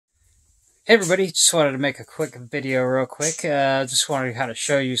Hey everybody, just wanted to make a quick video real quick. Just wanted to kind of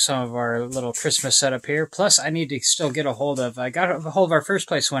show you some of our little Christmas setup here. Plus, I need to still get I got a hold of our first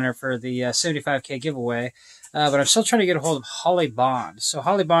place winner for the 75K giveaway. But I'm still trying to get a hold of Holly Bond. So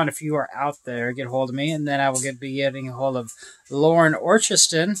Holly Bond, if you are out there, get a hold of me. And then I will be getting a hold of Lauren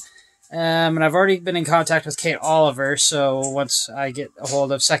Orchiston. And I've already been in contact with Kate Oliver, so once I get a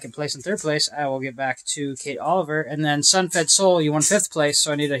hold of second place and third place, I will get back to Kate Oliver. And then Sunfed Soul, you won fifth place,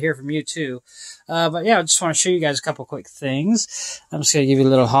 so I need to hear from you too. But yeah, I just want to show you guys a couple quick things. I'm just going to give you a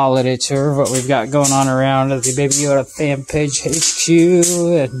little holiday tour of what we've got going on around at the Baby Yoda fan page HQ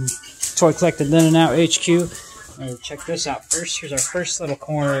and Toy Collected Then and Now HQ. Check this out first. Here's our first little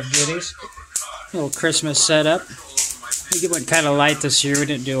corner of goodies. Little Christmas setup. We went kind of light this year. We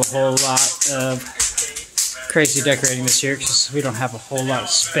didn't do a whole lot of crazy decorating this year because we don't have a whole lot of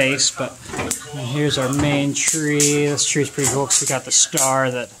space. But here's our main tree. This tree's pretty cool because we got the star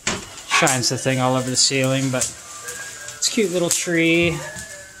that shines the thing all over the ceiling. But it's a cute little tree.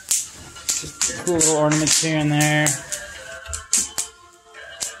 Just cool little ornaments here and there.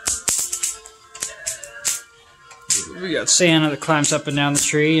 We got Santa that climbs up and down the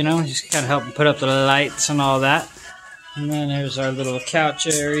tree, you know, just kind of helping put up the lights and all that. And then here's our little couch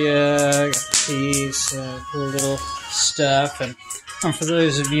area, got the piece, cool little stuff. And for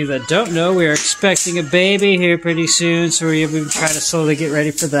those of you that don't know, we are expecting a baby here pretty soon, so we're going to try to slowly get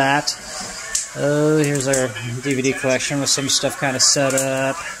ready for that. Here's our DVD collection with some stuff kind of set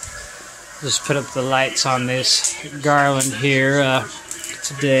up. Just put up the lights on this garland here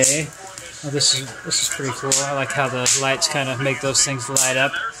today. This is pretty cool. I like how the lights kind of make those things light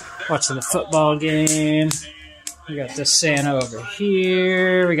up. Watching the football game. We got the Santa over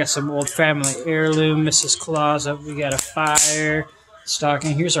here. We got some old family heirloom Mrs. Claus up. We got a fire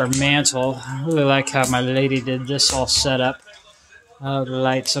stocking. Here's our mantle. I really like how my lady did this all set up. The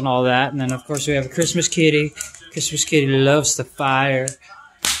lights and all that. And then, of course, we have a Christmas kitty. Christmas kitty loves the fire.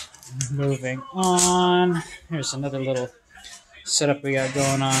 Moving on. Here's another little setup we got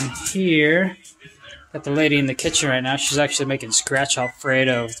going on here. Got the lady in the kitchen right now. She's actually making scratch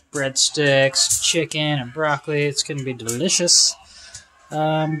Alfredo with breadsticks, chicken, and broccoli. It's going to be delicious.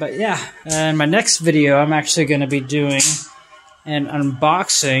 But yeah, in my next video, I'm actually going to be doing an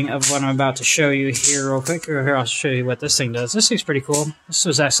unboxing of what I'm about to show you here real quick. Here, I'll show you what this thing does. This thing's pretty cool. This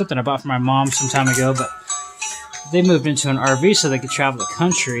was something I bought for my mom some time ago, but they moved into an RV so they could travel the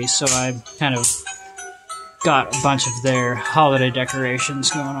country, so I kind of got a bunch of their holiday decorations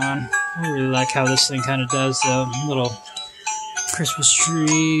going on. I really like how this thing kind of does the little Christmas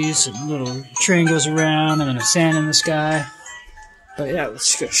trees, and little train goes around, and then a Santa in the sky. But yeah,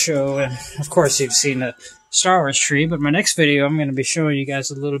 let's go show. And of course, you've seen the Star Wars tree, but in my next video, I'm going to be showing you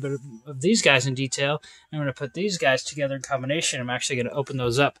guys a little bit of these guys in detail. I'm going to put these guys together in combination. I'm actually going to open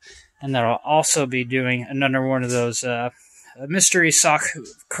those up, and then I'll also be doing another one of those mystery sock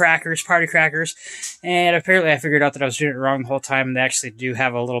crackers, party crackers, and apparently I figured out that I was doing it wrong the whole time, and they actually do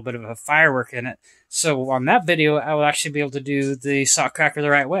have a little bit of a firework in it. So on that video, I will actually be able to do the sock cracker the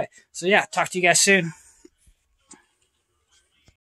right way. So yeah, talk to you guys soon.